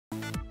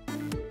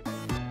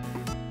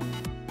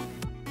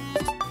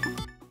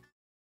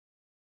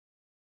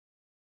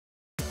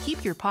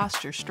keep your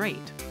posture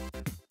straight.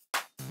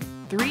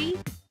 3,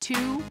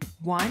 2,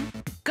 1,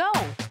 go!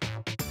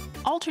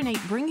 Alternate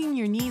bringing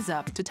your knees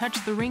up to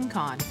touch the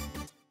Rincon.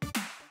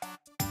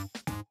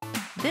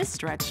 This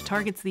stretch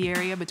targets the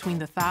area between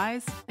the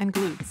thighs and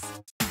glutes.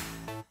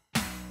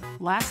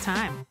 Last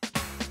time.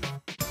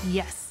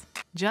 Yes,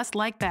 just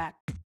like that.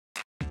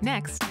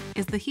 Next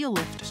is the heel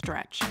lift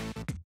stretch.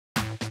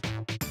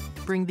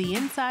 Bring the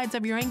insides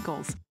of your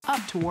ankles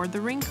up toward the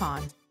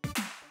Rincon.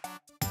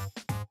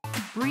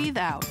 Breathe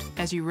out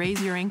as you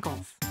raise your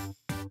ankles.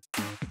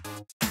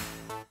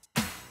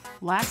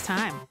 Last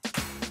time.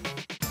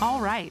 All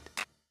right,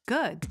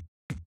 good.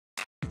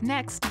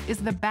 Next is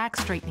the back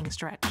straightening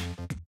stretch.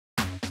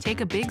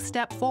 Take a big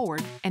step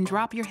forward and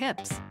drop your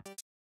hips.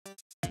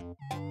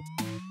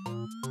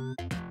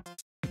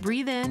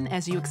 Breathe in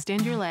as you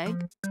extend your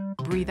leg.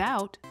 Breathe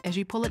out as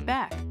you pull it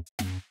back.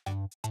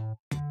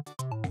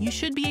 You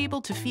should be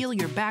able to feel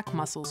your back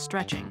muscles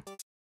stretching.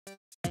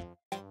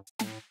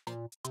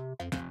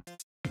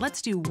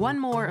 Let's do one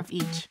more of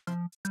each.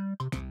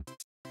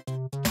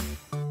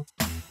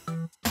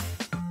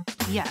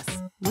 Yes,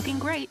 looking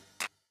great.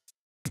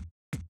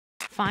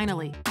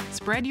 Finally,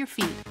 spread your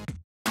feet.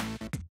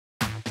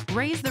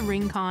 Raise the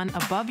Rincon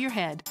above your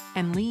head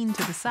and lean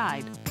to the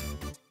side.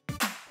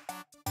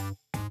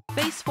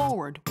 Face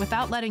forward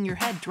without letting your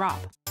head drop.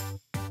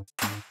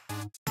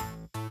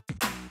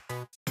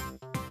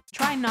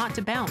 Try not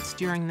to bounce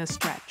during this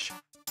stretch.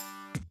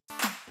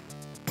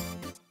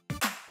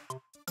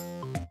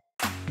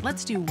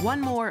 Let's do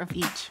one more of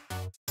each.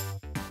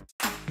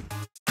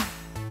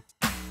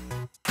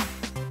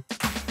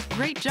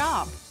 Great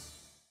job!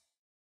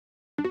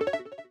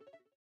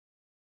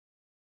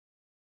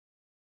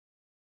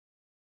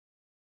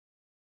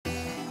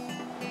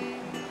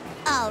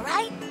 All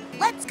right,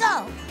 let's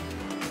go!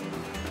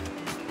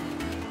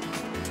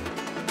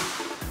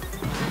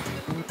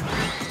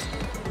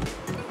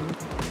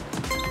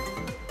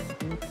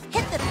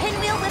 Hit the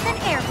pinwheel with an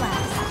air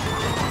blast.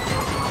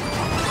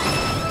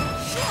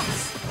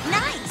 Yes,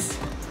 nice!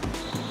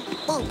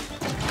 Oh.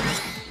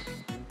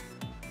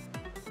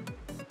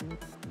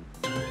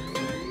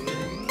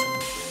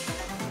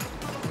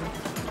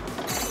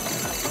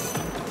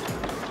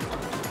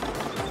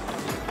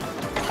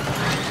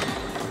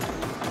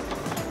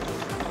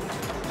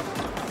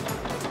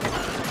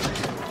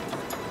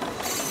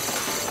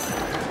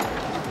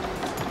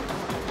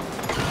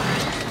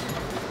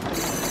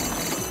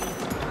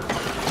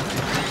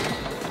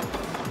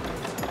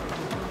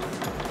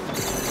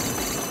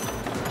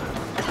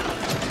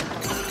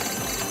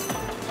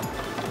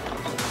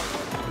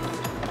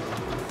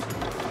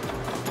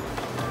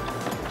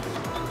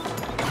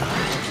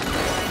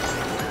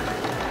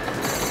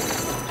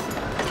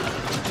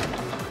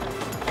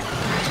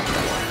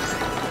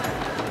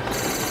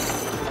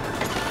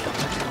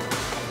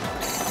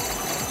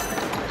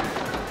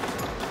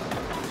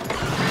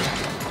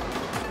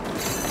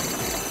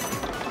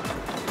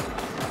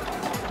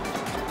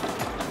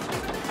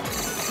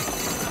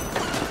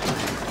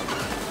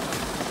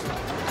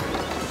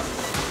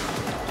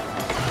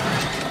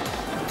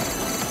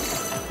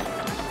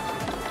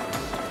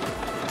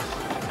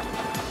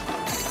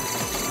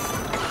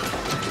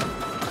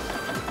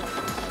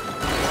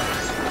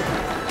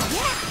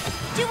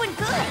 Doing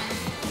good!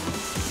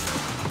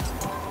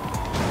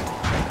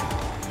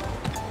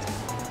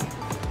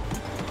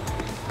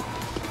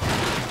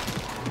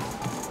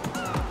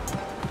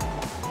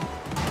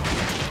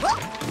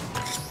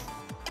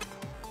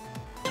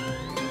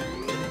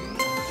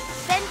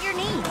 Bend your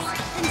knees,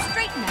 then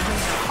straighten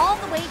them all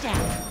the way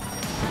down.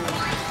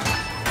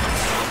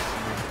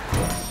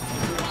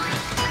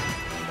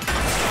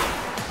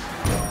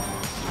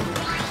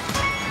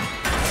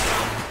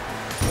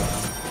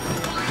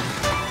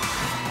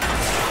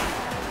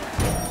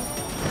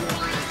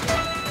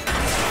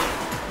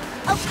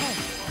 Okay,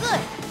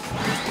 good.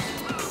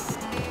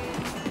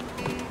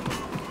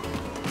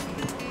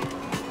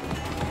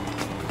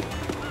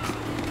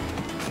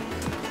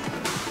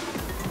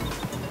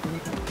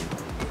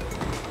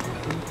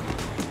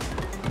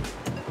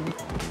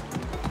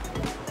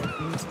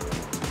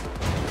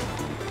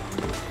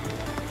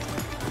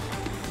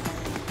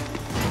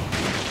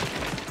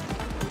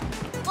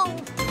 Oh.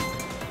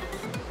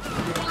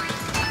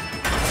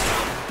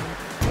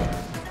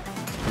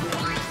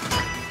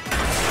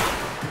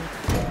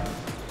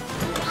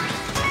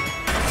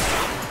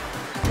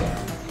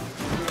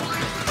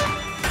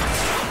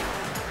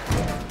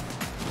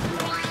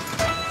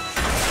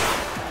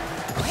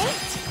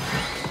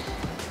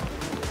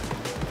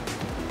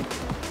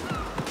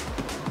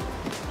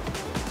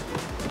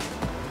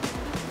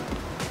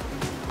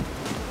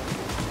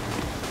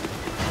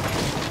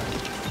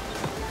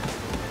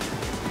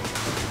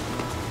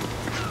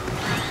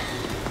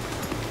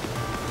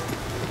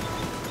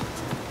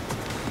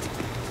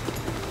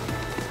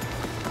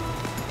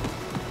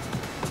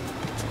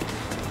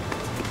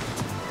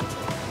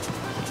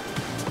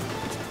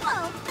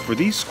 For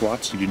these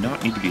squats, you do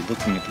not need to be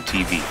looking at the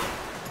TV.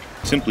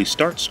 Simply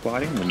start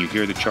squatting when you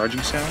hear the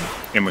charging sound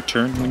and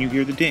return when you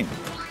hear the ding.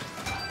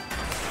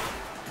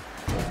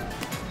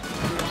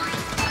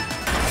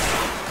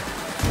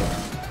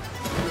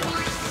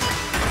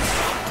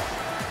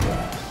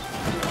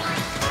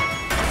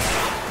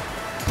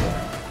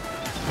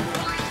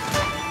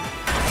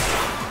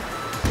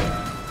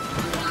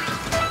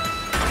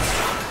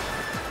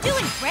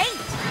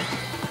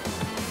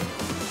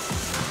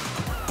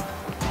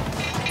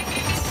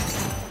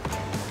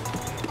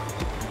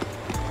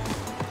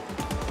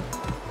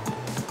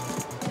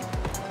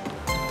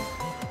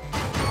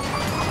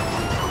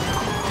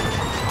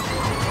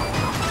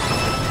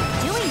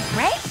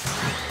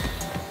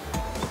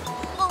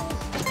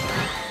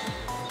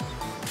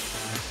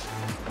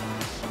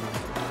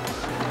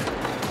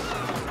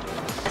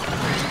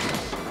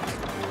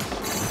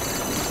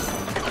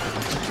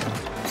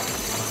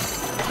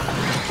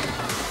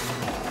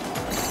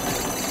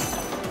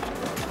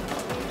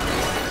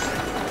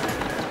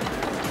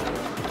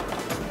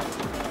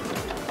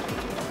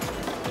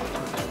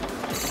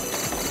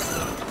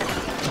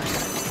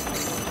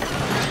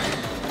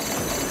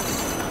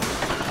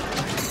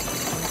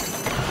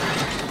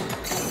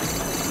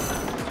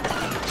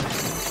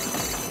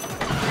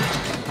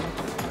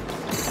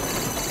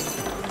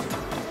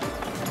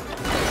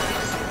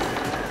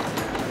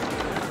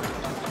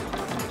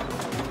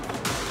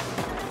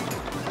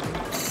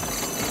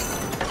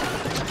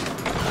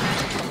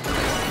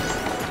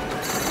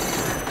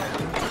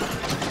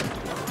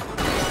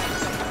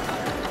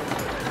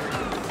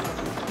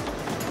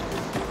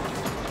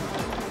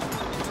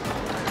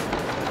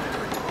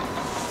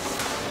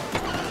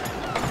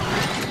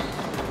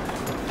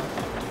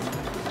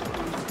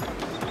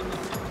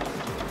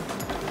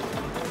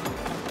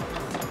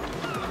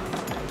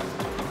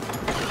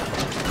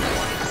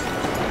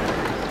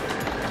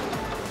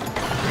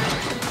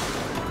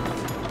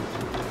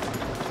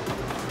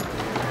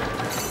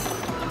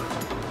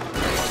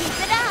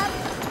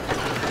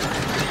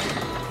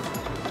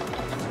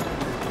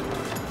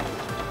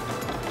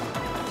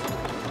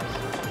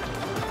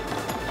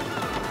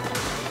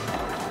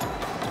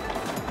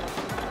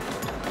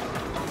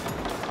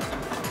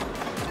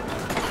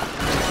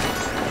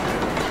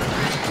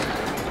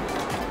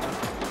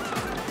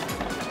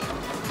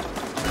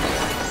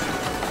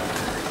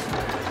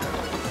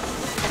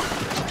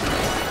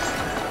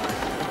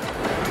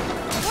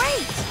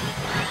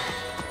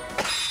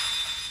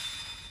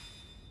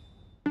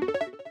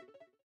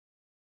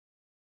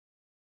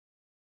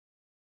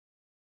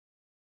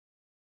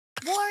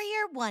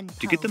 Warrior One pose.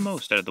 To get the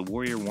most out of the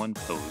Warrior One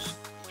pose,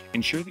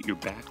 ensure that your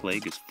back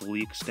leg is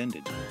fully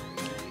extended.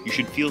 You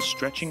should feel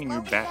stretching in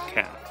your back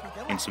calf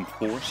and some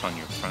force on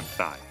your front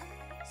thigh.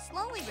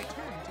 Slowly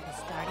return to the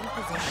starting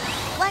position.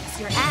 Flex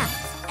your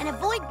abs and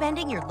avoid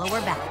bending your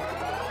lower back.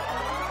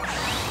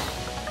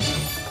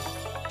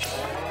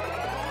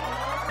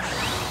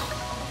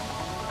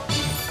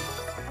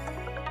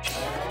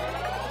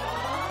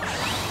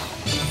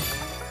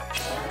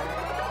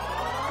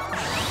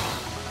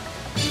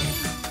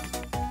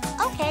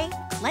 Okay,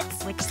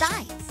 let's switch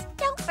sides.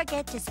 Don't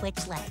forget to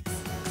switch legs.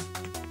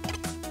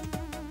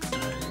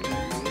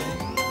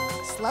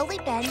 Slowly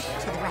bend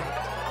to the right.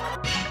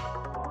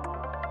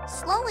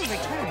 Slowly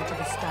return to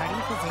the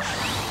starting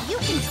position. You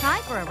can try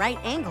for a right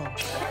angle,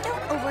 but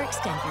don't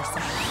overextend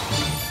yourself.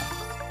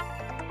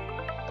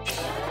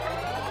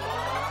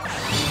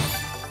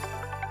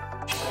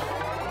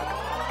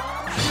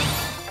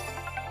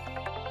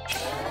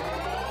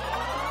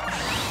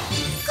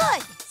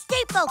 Good!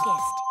 Stay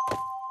focused.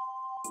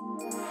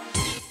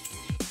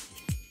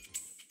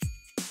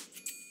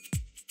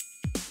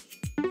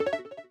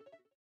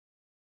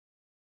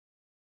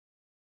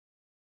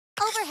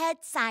 Overhead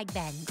side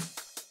bend.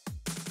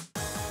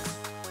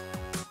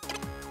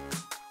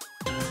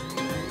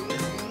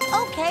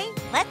 Okay,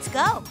 let's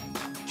go.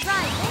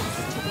 Try this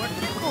to work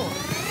your core.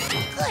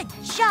 Good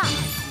job.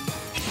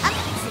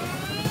 Amazing.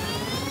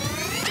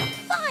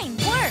 Fine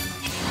work.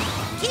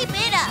 Keep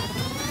it up.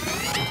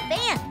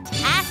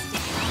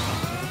 Fantastic.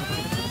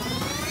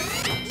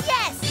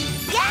 Yes,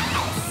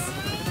 yes.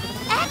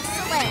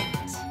 Excellent.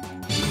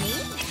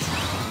 Neat.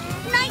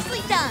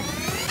 Nicely done.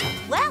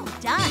 Well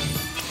done.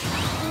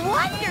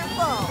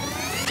 Wonderful.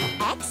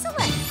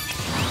 Excellent.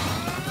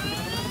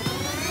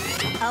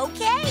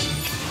 Okay.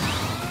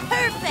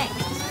 Perfect!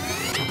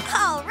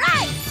 All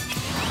right!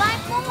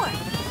 5 more!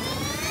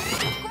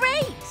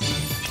 Great!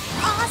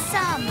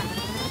 Awesome!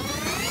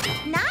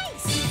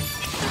 Nice!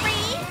 3!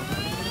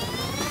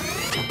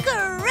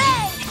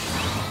 Great!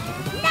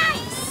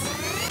 Nice!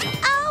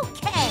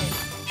 Okay!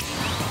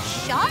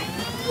 Sharp!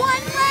 1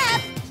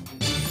 left!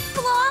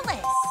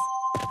 Flawless!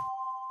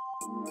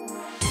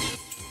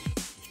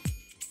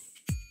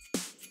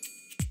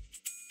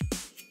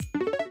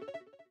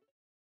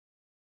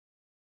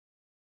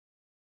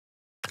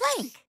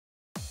 Plank.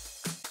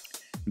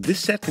 This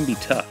set can be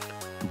tough,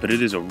 but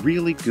it is a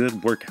really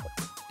good workout.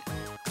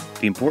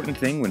 The important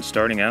thing when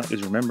starting out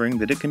is remembering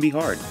that it can be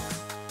hard.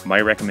 My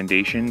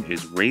recommendation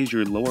is raise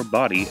your lower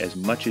body as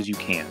much as you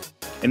can,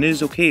 and it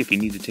is okay if you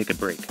need to take a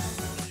break.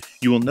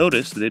 You will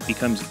notice that it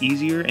becomes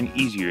easier and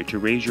easier to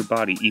raise your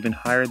body even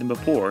higher than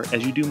before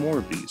as you do more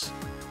of these.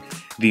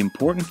 The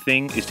important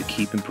thing is to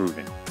keep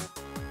improving.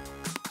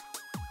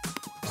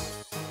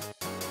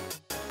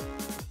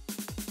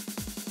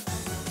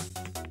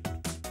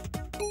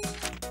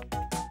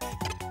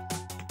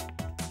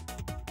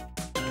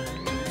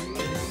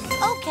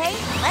 Okay,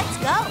 let's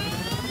go.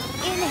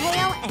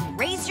 Inhale and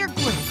raise your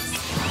glutes.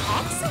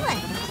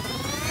 Excellent.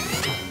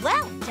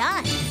 Well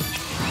done.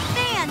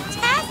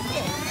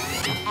 Fantastic.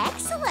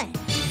 Excellent.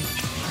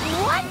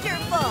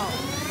 Wonderful.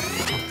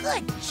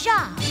 Good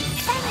job.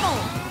 10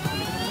 more.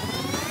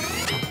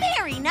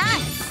 Very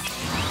nice.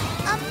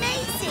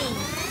 Amazing.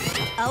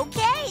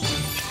 Okay.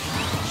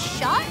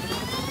 Sharp.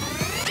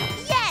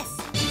 Yes,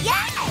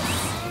 yes.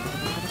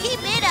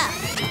 Keep it up.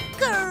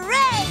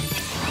 Great.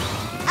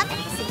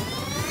 Amazing.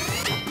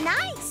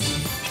 Nice.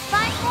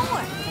 5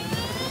 more.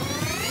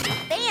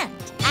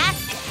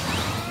 Fantastic.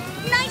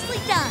 Nicely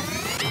done.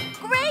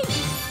 Great.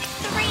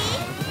 3.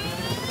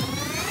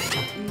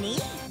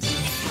 Neat.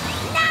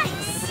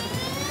 Nice.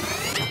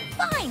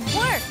 Fine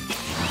work.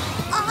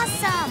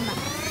 Awesome.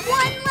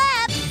 1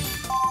 left.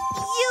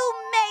 You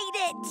made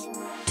it.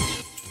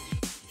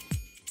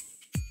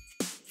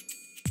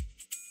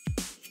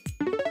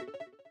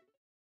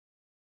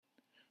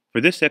 For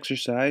this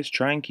exercise,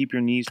 try and keep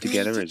your knees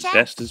together as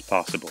best as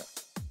possible.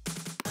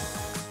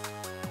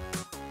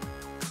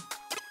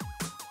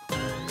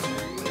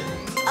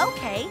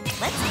 Okay,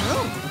 let's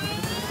move.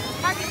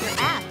 Target your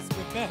abs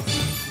with this.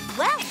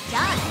 Well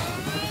done.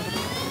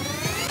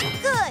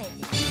 Good.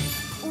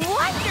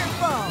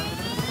 Wonderful.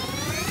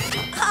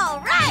 All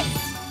right.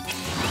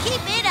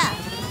 Keep it up.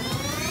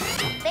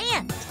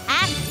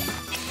 Fantastic.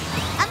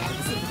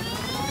 Amazing.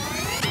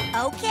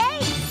 Okay.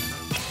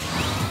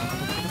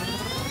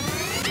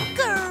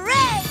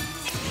 Great.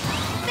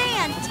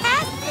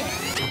 Fantastic.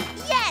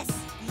 Yes,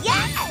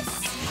 yes.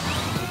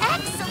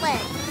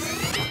 Excellent.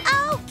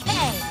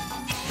 Okay.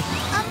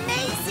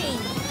 Amazing.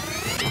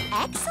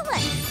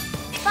 Excellent.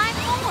 5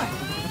 more.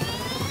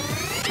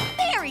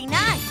 Very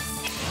nice.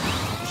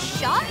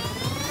 Sharp.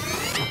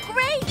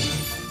 Great.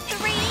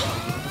 3.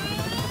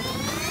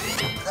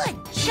 Good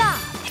job.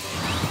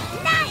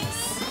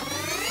 Nice.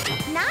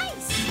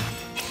 Nice.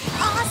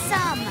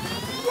 Awesome.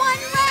 1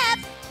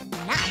 left.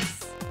 Nice.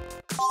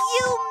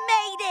 You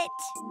made it.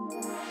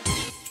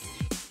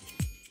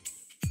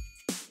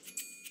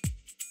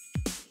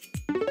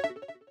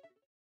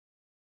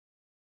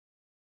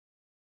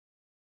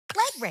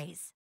 Leg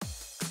raise.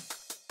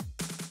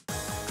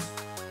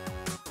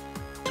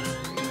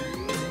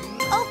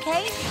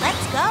 Okay,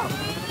 let's go.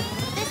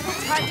 This will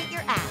target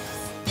your abs.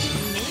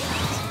 Neat.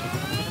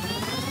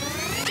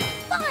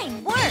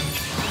 Fine work.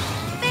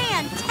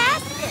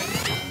 Fantastic.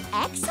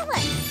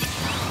 Excellent.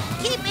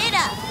 Keep it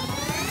up.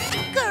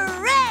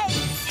 Great.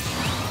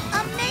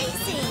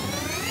 Amazing.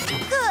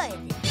 Good.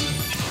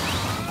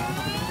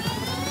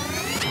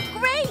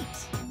 Great.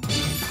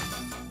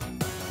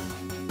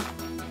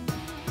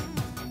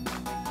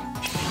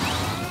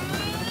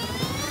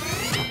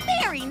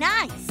 Very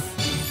nice.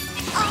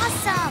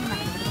 Awesome.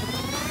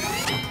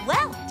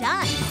 Well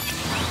done.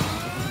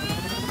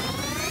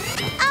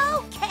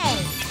 Okay.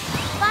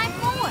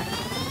 5 more.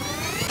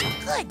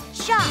 Good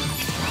job.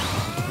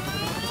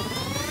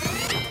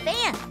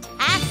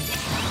 Fantastic.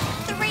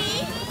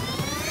 3.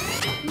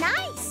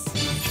 Nice.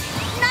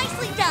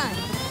 Nicely done.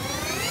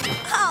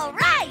 All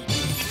right.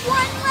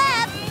 1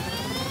 left.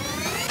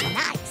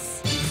 Nice.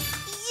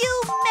 You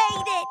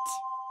made it.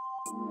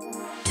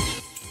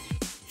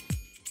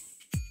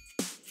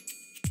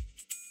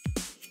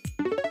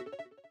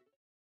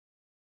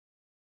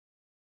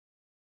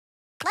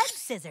 Leg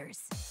scissors.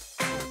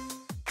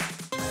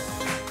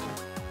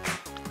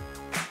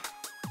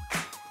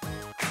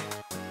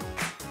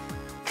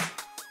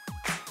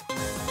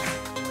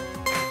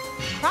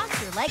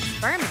 Cross your legs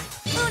firmly.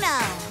 Uno,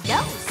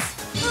 dos.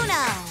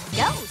 Uno,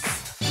 dos.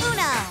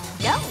 Uno,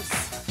 dos.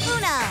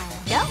 Uno,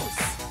 dos.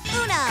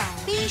 Uno.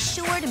 Be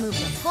sure to move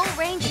the full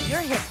range of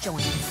your hip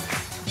joints.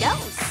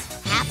 Dos.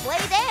 Halfway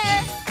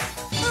there.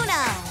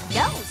 Uno,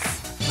 dos.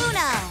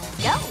 Uno,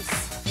 dos.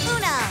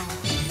 Uno.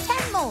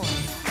 10 more.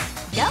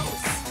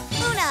 Dos.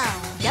 Uno,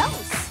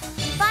 dos.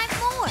 5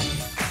 more.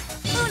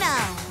 Uno,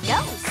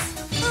 dos.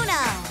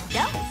 Uno,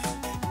 dos.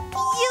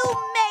 You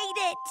made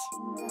it!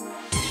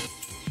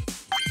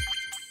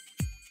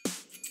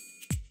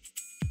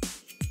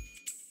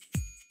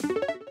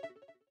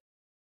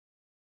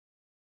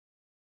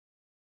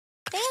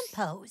 Fan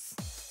pose.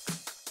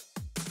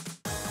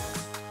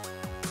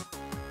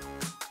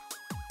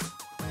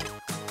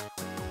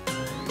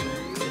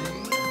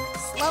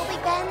 Slowly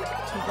bend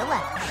to the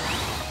left.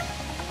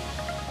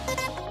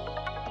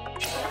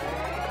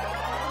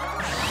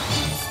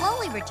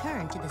 Slowly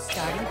return to the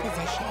starting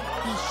position.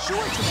 Be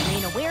sure to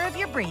remain aware of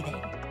your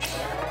breathing.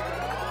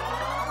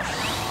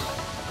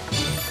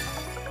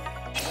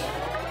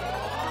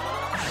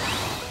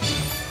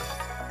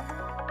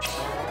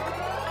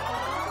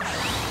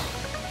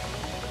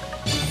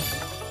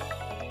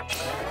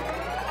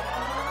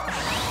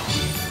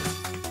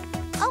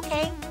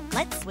 Okay,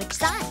 let's switch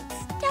sides.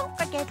 Don't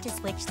forget to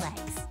switch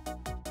legs.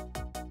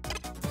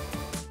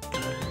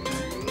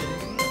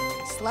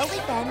 Slowly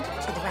bend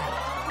to the right.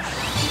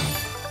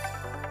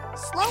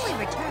 Slowly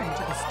return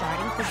to the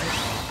starting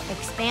position.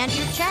 Expand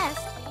your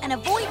chest and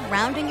avoid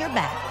rounding your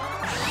back.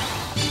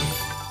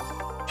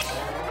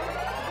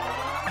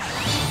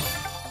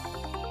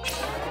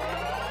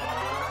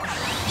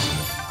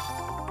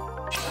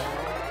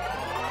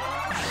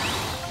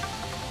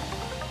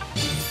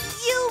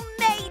 You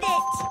made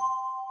it!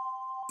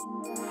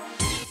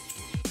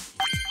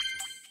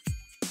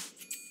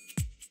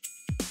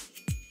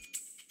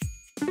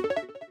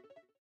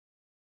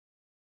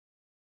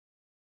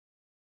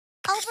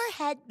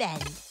 Overhead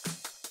bend.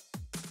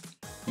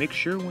 Make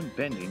sure when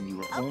bending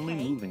you are only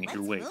Okay, moving at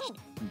your let's waist.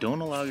 move.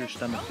 Don't allow your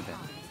stomach to bend.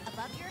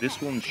 Above your This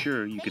head. will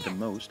ensure you get the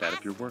most out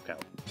of your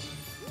workout.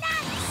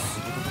 Nice!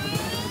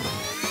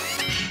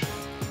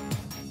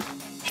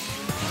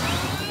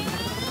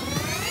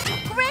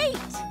 Great!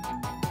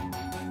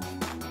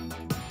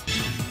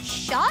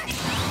 Sharp!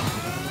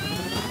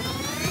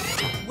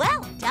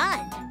 Well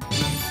done!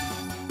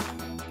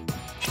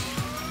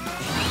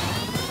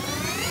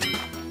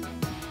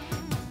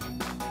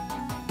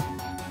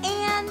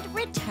 And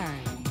return.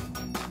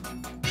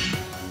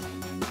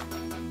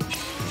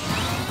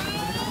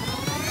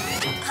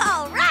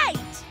 All right!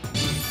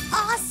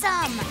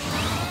 Awesome!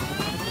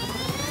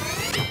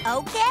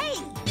 Okay!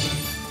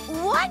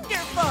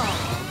 Wonderful!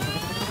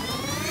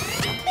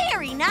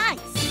 Very nice!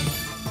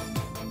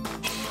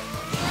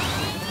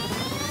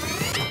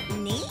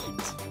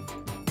 Neat!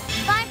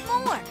 5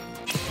 more!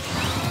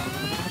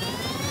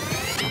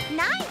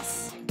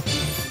 Nice!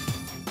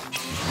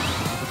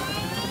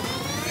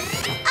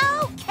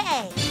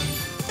 Okay!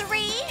 3.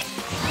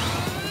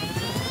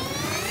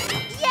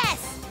 Yes!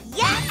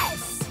 Yes!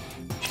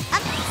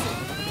 Amazing!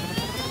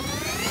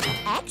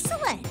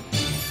 Excellent!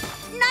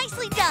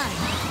 Nicely done!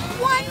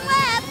 1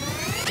 left!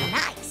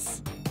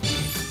 Nice!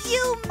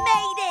 You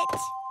made it!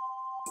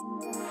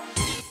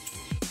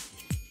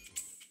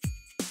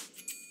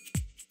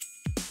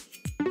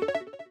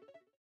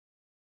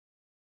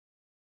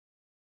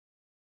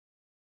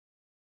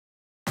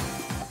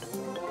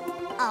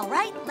 All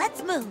right,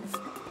 let's move.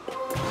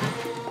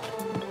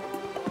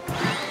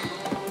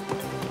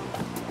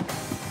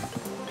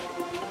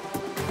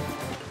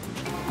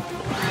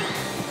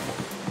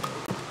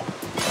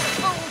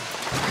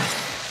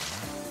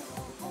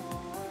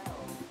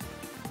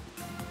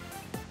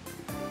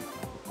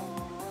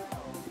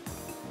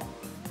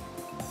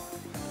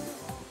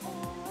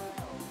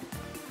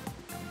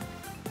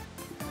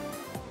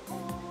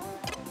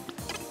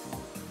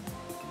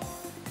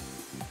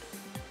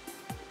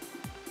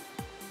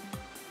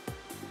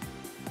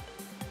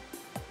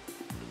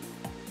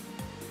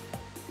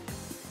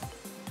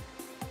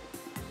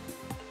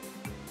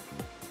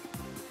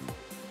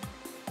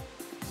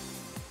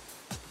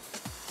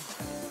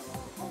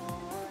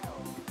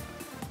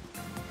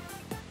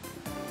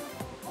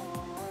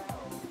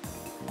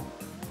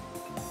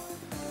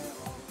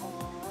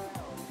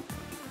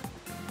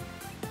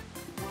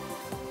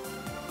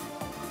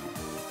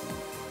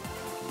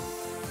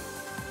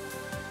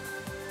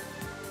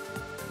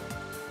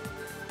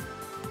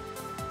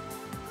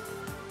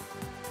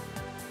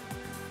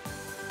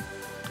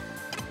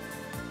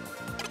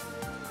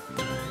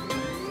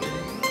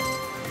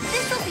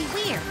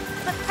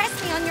 but press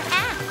me on your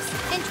abs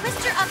and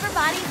twist your upper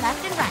body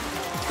left and right.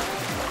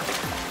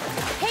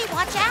 Hey,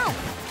 watch out!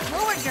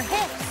 Lower your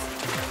hips.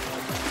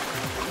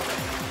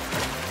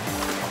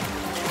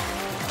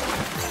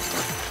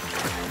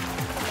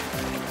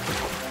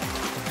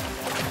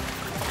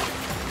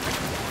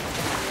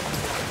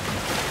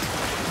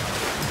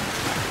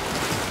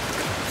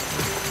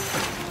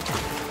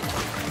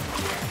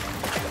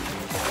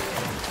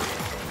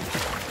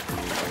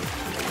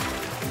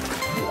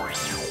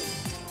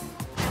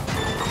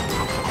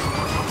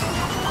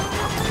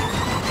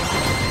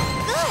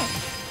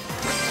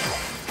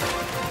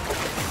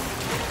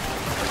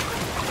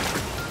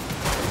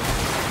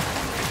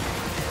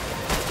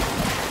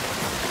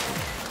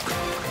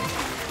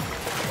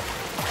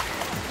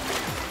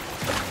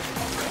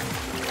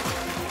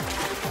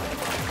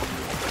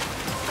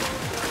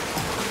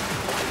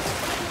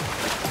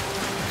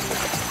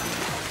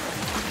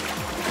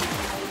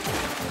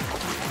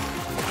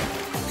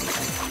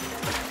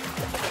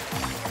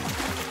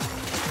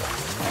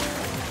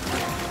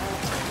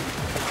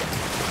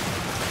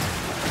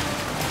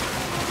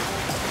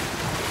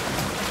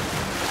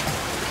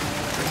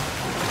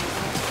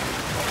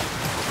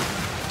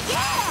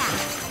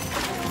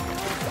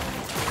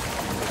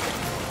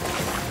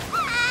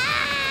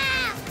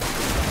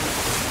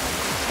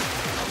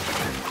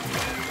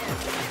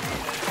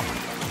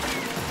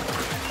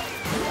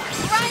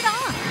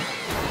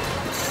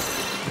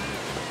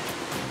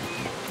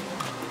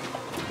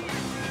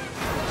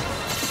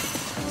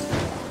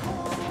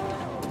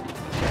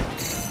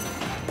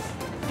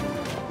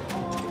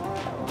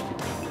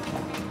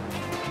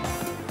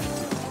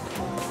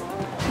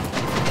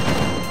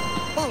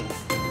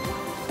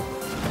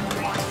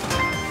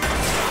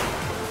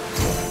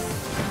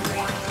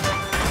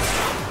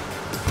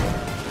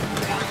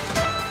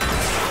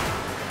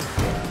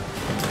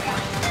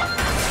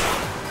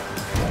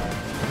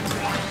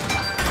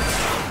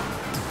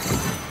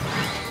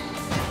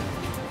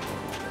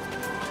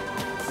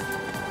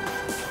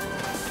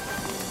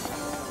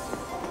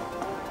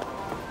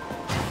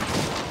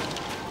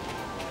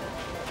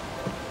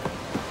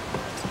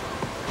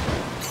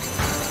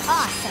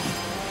 Awesome.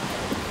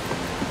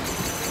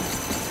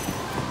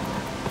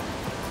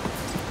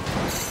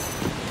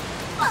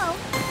 Whoa.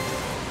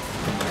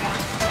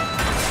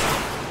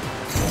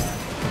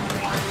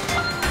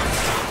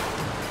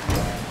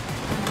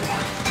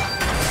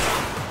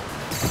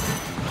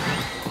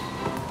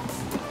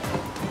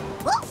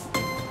 Whoa.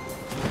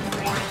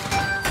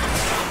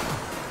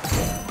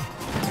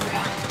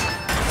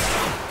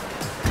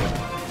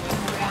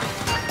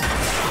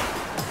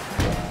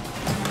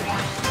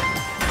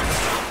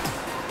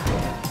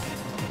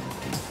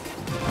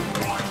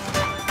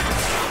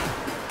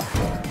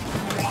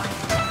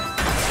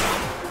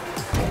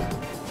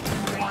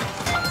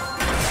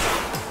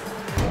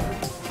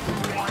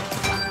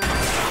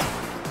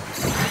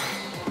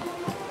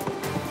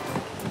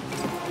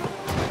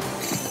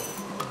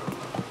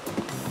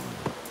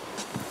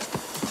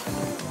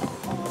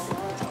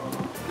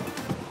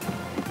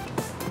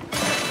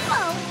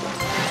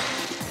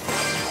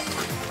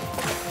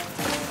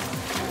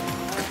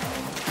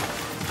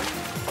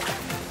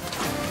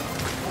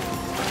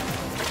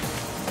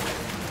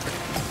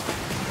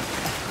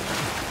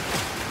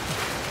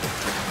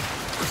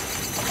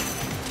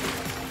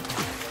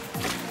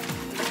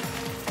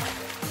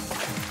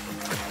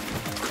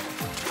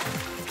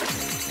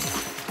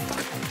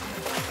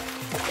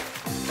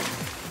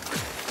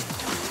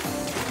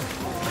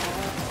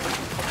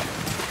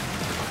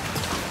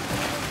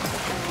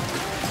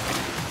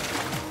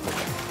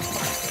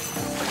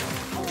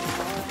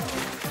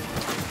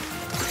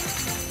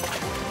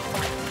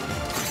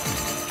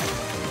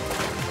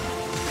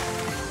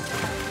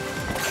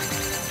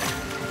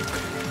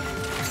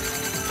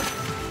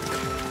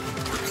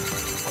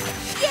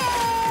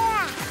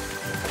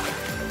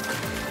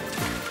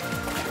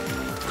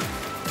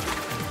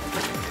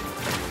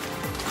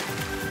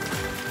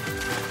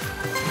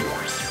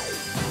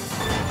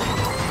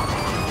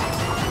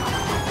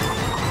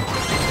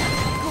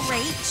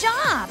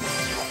 Job!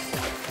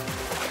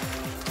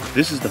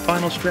 This is the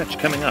final stretch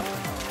coming up.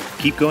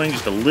 Keep going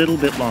just a little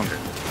bit longer.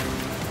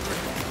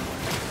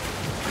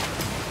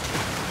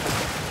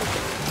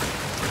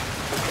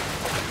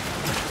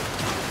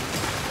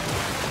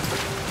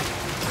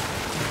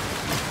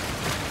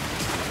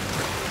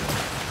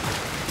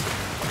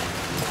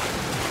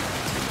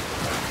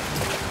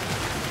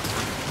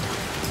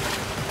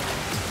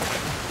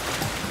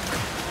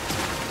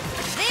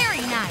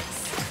 Very nice!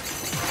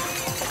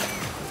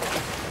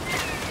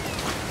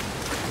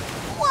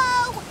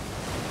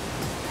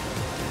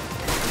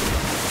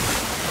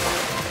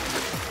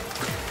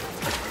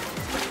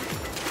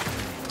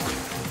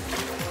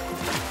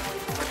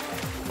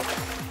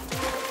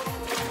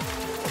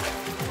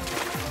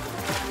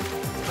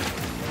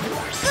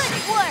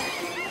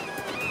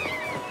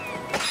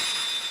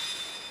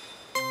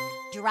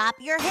 Drop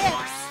your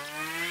hips.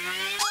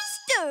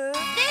 Stir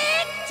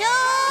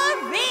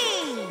victory!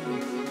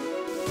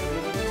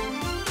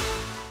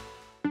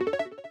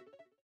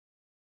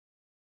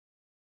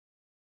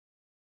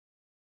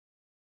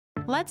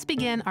 Let's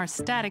begin our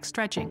static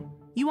stretching.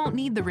 You won't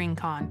need the ring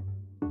con.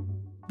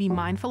 Be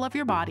mindful of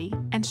your body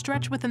and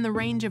stretch within the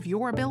range of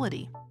your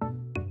ability.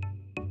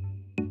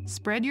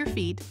 Spread your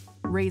feet,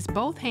 raise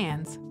both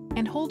hands,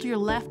 and hold your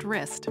left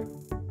wrist.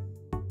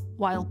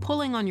 While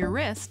pulling on your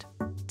wrist,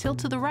 tilt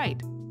to the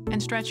right and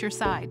stretch your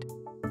side.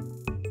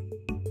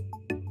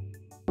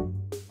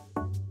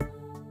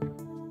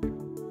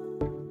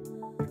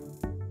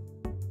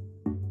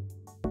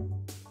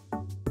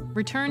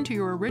 Return to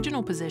your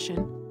original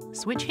position,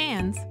 switch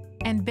hands,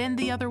 and bend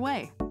the other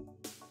way.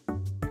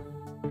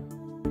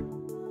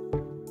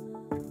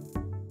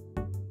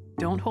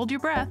 Don't hold your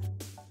breath.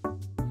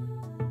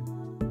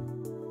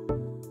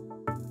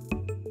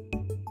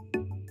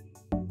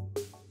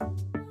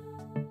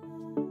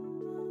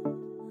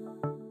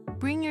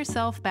 Bring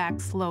yourself back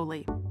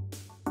slowly.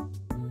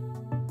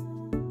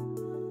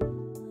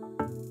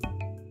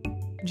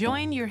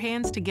 Join your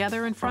hands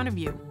together in front of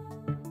you.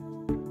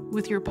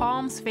 With your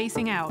palms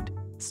facing out,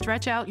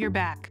 stretch out your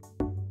back.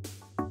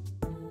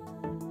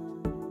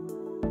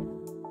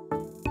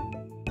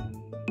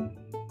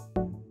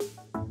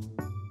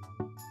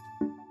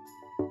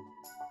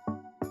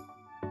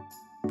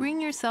 Bring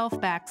yourself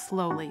back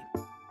slowly.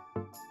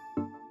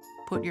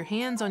 Put your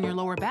hands on your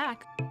lower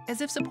back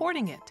as if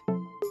supporting it.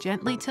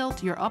 Gently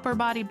tilt your upper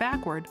body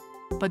backward,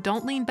 but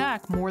don't lean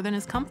back more than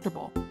is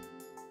comfortable.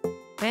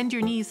 Bend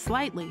your knees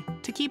slightly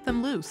to keep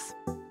them loose.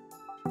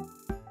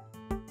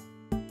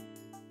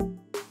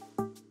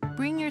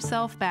 Bring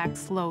yourself back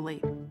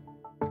slowly.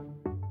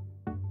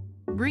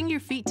 Bring your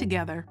feet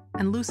together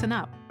and loosen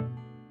up.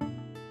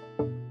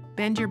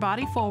 Bend your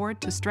body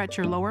forward to stretch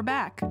your lower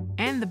back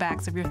and the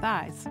backs of your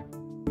thighs.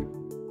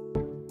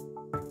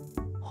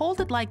 Hold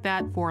it like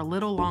that for a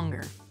little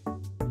longer.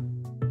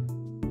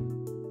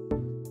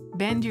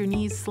 Bend your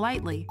knees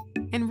slightly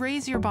and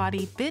raise your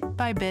body bit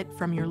by bit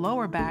from your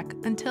lower back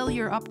until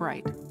you're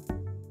upright.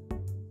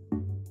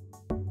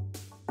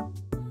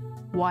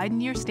 Widen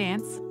your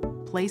stance,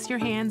 place your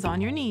hands on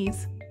your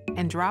knees,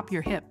 and drop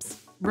your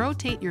hips.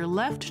 Rotate your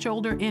left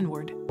shoulder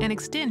inward and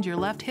extend your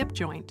left hip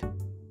joint.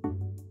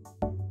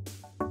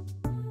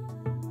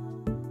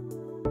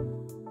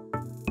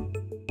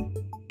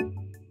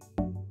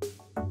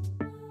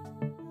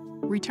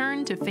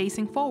 Return to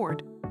facing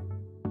forward.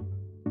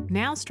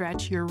 Now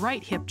stretch your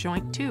right hip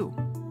joint too.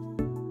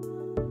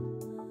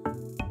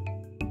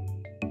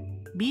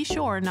 Be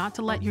sure not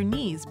to let your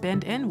knees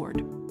bend inward.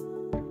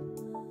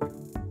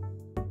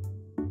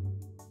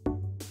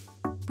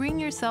 Bring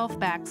yourself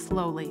back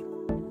slowly.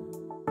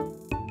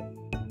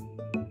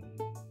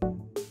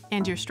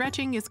 And your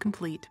stretching is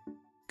complete.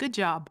 Good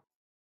job.